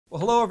Well,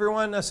 hello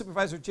everyone.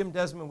 Supervisor Jim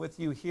Desmond with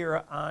you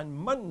here on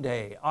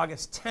Monday,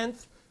 August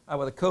 10th,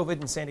 with a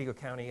COVID in San Diego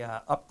County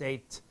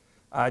update.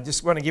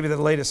 Just want to give you the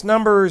latest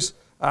numbers.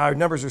 Our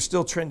numbers are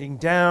still trending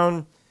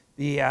down.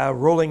 The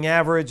rolling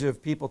average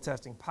of people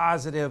testing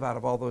positive out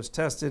of all those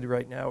tested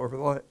right now over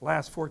the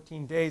last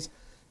 14 days,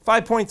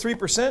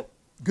 5.3%.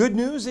 Good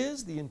news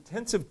is the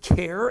intensive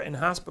care and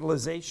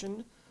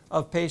hospitalization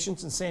of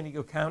patients in San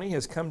Diego County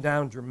has come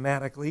down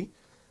dramatically.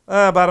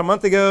 About a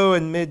month ago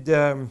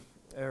in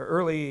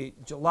early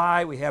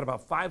July, we had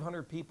about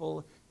 500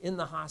 people in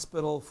the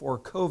hospital for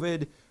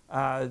COVID.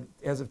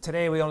 As of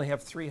today, we only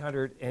have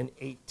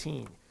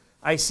 318.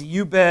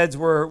 ICU beds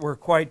were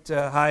quite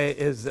high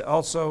as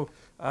also.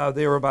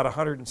 There were about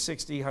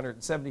 160,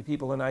 170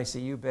 people in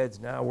ICU beds.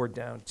 Now we're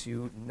down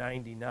to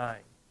 99.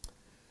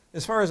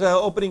 As far as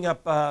opening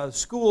up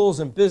schools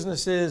and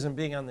businesses and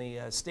being on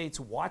the state's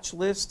watch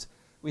list,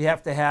 we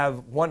have to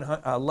have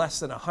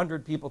less than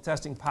 100 people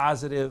testing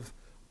positive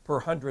per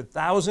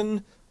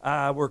 100,000.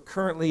 We're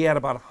currently at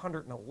about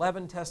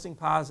 111 testing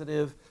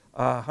positive,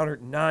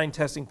 109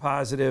 testing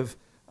positive,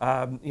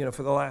 for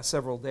the last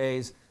several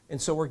days. And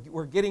so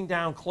we're getting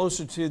down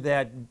closer to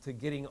that, to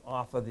getting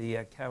off of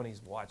the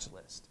county's watch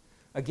list.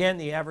 Again,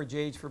 the average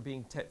age for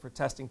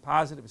testing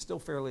positive is still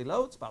fairly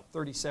low. It's about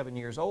 37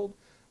 years old.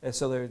 And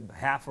so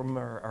half of them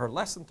are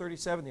less than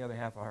 37. The other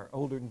half are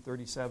older than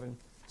 37.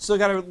 Still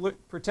got to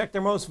protect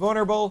their most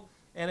vulnerable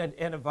and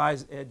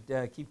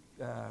keep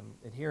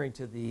adhering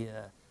to the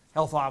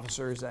health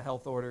officers'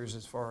 health orders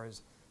as far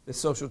as the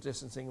social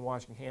distancing,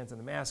 washing hands, and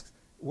the masks.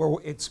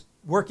 It's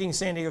working in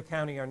San Diego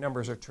County. Our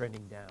numbers are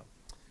trending down.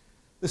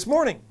 This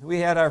morning, we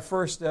had our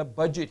first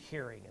budget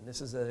hearing, and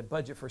this is a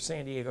budget for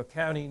San Diego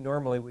County.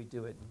 Normally, we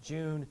do it in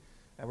June,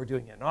 and we're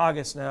doing it in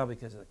August now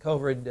because of the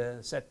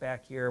COVID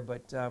setback here.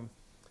 But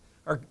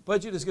our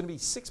budget is going to be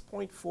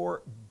 $6.4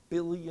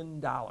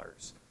 billion.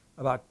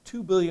 About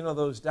 $2 billion of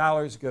those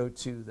dollars go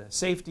to the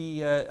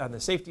safety on the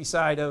safety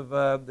side of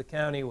the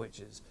county,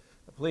 which is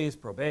the police,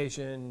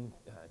 probation,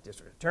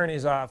 district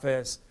attorney's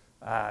office,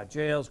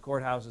 jails,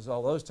 courthouses,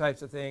 all those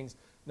types of things.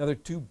 Another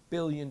 $2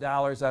 billion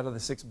out of the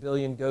 $6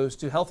 billion goes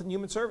to health and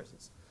human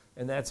services,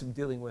 and that's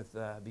dealing with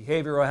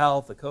behavioral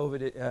health, the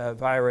COVID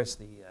virus,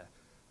 the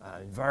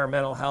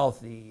environmental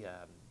health, the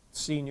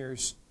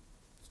seniors,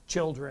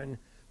 children,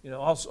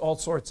 all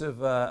sorts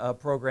of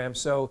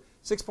programs. So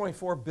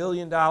 $6.4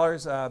 billion.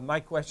 My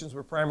questions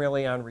were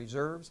primarily on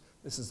reserves.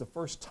 This is the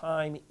first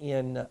time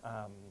in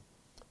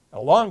a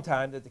long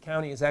time that the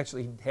county has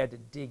actually had to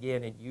dig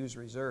in and use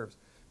reserves.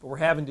 But we're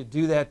having to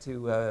do that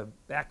to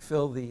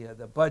backfill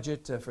the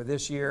budget for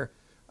this year.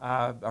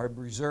 Our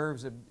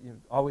reserves have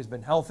always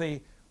been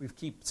healthy. We've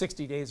kept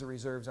 60 days of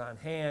reserves on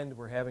hand.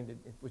 We're having to,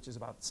 which is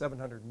about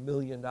 $700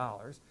 million.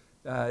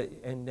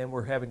 And then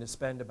we're having to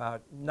spend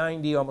about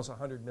 90, almost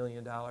 $100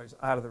 million out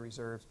of the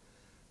reserves.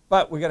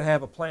 But we're going to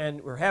have a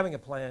plan. We're having a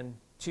plan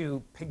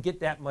to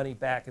get that money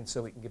back, and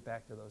so we can get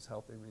back to those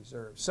healthy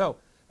reserves. So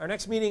our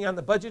next meeting on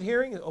the budget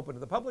hearing is open to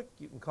the public.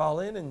 You can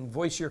call in and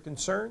voice your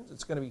concerns.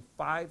 It's going to be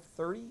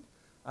 5:30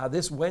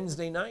 this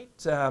Wednesday night.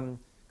 Go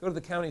to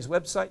the county's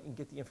website and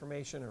get the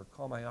information, or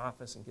call my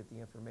office and get the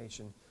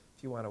information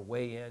if you want to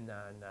weigh in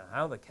on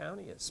how the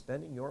county is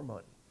spending your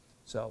money.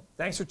 So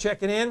thanks for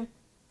checking in.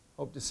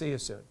 Hope to see you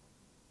soon.